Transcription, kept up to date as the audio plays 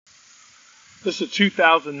This is a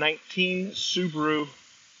 2019 Subaru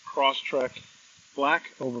Crosstrek,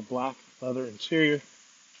 black over black leather interior,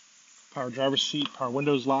 power driver's seat, power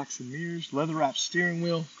windows, locks and mirrors, leather wrapped steering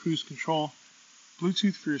wheel, cruise control,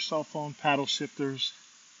 Bluetooth for your cell phone, paddle shifters,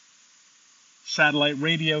 satellite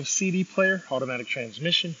radio, CD player, automatic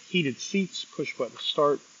transmission, heated seats, push button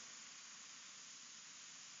start.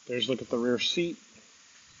 There's a look at the rear seat.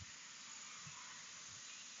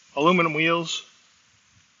 Aluminum wheels,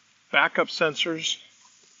 backup sensors,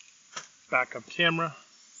 backup camera,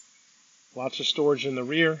 lots of storage in the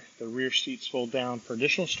rear. The rear seats fold down for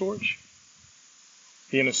additional storage.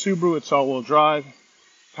 Being a Subaru, it's all-wheel drive,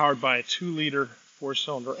 powered by a 2-liter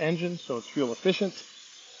 4-cylinder engine, so it's fuel efficient.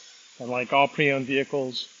 And like all pre-owned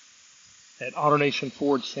vehicles at Autonation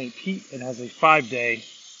Ford St. Pete, it has a 5-day,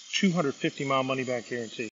 250-mile money-back guarantee.